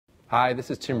Hi,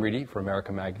 this is Tim Reidy for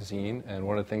America Magazine, and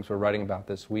one of the things we're writing about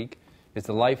this week is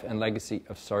the life and legacy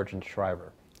of Sargent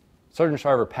Shriver. Sargent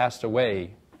Shriver passed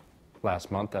away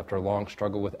last month after a long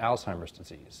struggle with Alzheimer's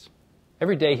disease.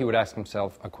 Every day he would ask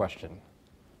himself a question: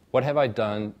 what have I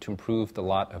done to improve the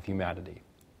lot of humanity?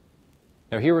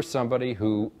 Now here was somebody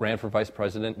who ran for vice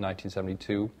president in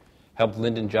 1972, helped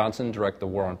Lyndon Johnson direct the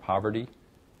war on poverty,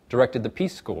 directed the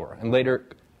Peace Corps, and later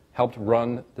helped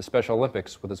run the Special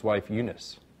Olympics with his wife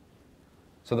Eunice.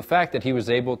 So the fact that he was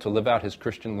able to live out his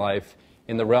Christian life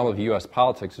in the realm of U.S.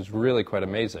 politics is really quite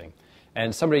amazing.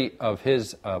 And somebody of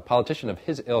his, politician of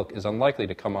his ilk is unlikely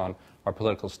to come on our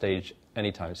political stage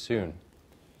anytime soon.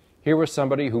 Here was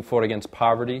somebody who fought against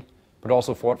poverty, but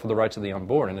also fought for the rights of the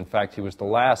unborn. And in fact, he was the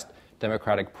last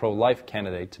Democratic pro-life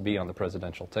candidate to be on the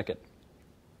presidential ticket.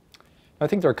 I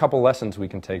think there are a couple lessons we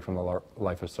can take from the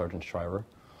life of Sargent Shriver.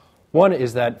 One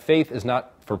is that faith is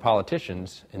not, for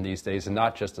politicians in these days, and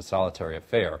not just a solitary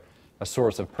affair, a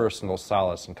source of personal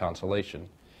solace and consolation.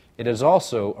 It is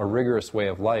also a rigorous way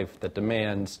of life that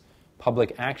demands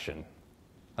public action.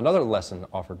 Another lesson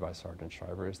offered by Sargent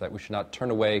Shriver is that we should not turn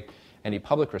away any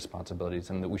public responsibilities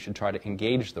and that we should try to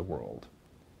engage the world.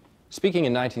 Speaking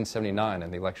in 1979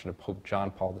 in the election of Pope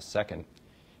John Paul II,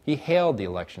 he hailed the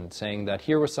election, saying that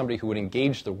here was somebody who would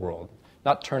engage the world,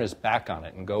 not turn his back on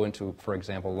it and go into, for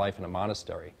example, life in a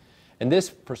monastery. And this,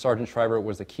 for Sargent Shriver,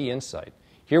 was the key insight.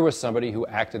 Here was somebody who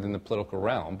acted in the political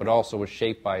realm, but also was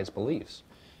shaped by his beliefs.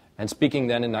 And speaking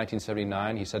then in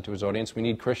 1979, he said to his audience, we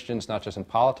need Christians not just in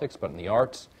politics, but in the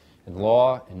arts, in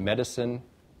law, in medicine.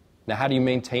 Now, how do you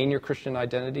maintain your Christian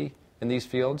identity in these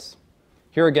fields?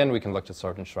 Here again, we can look to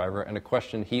Sargent Shriver and a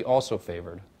question he also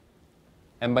favored: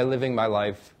 am I living my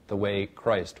life the way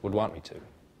Christ would want me to?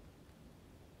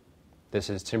 This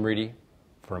is Tim Reidy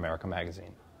for America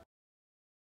Magazine.